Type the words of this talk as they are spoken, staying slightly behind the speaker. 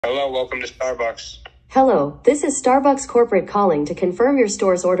Hello, welcome to Starbucks. Hello, this is Starbucks Corporate calling to confirm your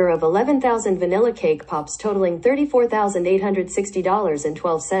store's order of 11,000 vanilla cake pops totaling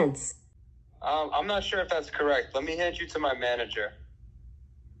 $34,860.12. I'm not sure if that's correct. Let me hand you to my manager.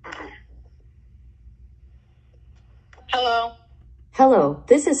 Hello. Hello,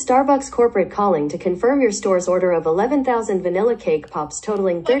 this is Starbucks Corporate calling to confirm your store's order of 11,000 vanilla cake pops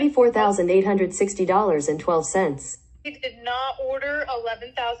totaling $34,860.12. We did not order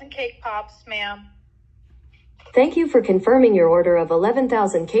 11,000 cake pops, ma'am. Thank you for confirming your order of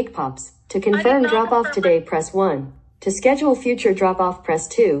 11,000 cake pops. To confirm drop-off today, press 1. To schedule future drop-off, press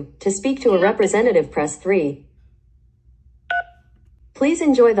 2. To speak to a representative, press 3. Please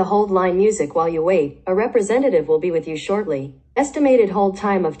enjoy the hold line music while you wait. A representative will be with you shortly. Estimated hold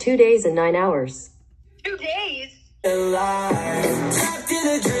time of 2 days and 9 hours. 2 days? Alive, trapped in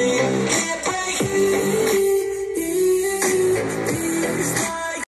a dream, can't break it.